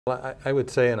Well, I would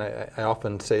say, and I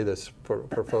often say this for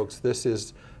folks, this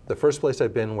is the first place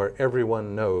I've been where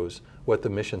everyone knows what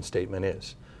the mission statement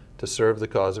is: to serve the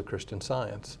cause of Christian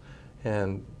Science,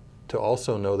 and to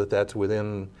also know that that's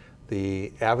within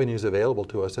the avenues available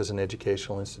to us as an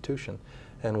educational institution.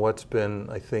 And what's been,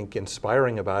 I think,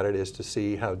 inspiring about it is to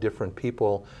see how different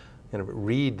people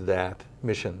read that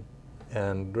mission.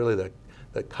 And really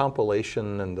the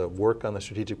compilation and the work on the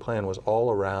strategic plan was all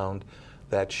around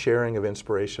that sharing of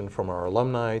inspiration from our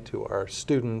alumni to our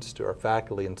students to our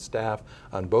faculty and staff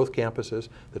on both campuses.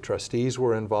 The trustees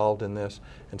were involved in this.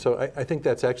 And so I think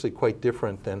that's actually quite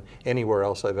different than anywhere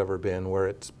else I've ever been, where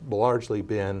it's largely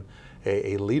been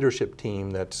a leadership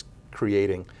team that's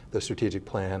creating the strategic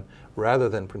plan rather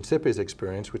than Principia's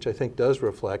experience, which I think does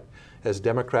reflect as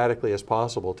democratically as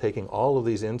possible, taking all of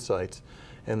these insights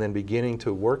and then beginning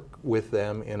to work with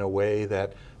them in a way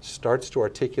that starts to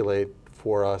articulate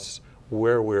for us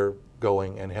where we're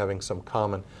going and having some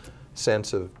common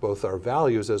sense of both our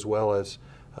values as well as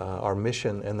our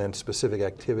mission, and then specific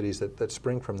activities that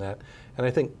spring from that. And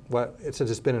I think since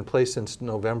it's been in place since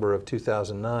November of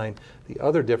 2009, the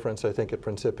other difference I think at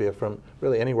Principia from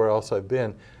really anywhere else I've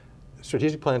been,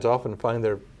 strategic plans often find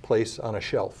their place on a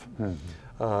shelf.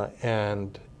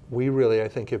 And we really, I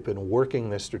think, have been working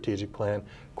this strategic plan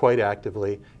quite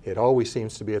actively. It always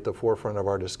seems to be at the forefront of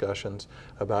our discussions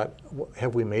about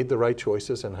have we made the right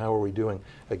choices and how are we doing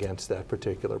against that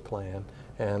particular plan.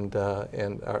 And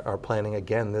are planning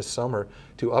again this summer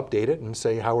to update it and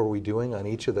say how are we doing on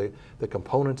each of the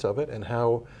components of it, and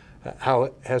how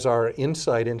has our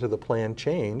insight into the plan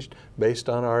changed based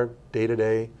on our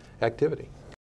day-to-day activity.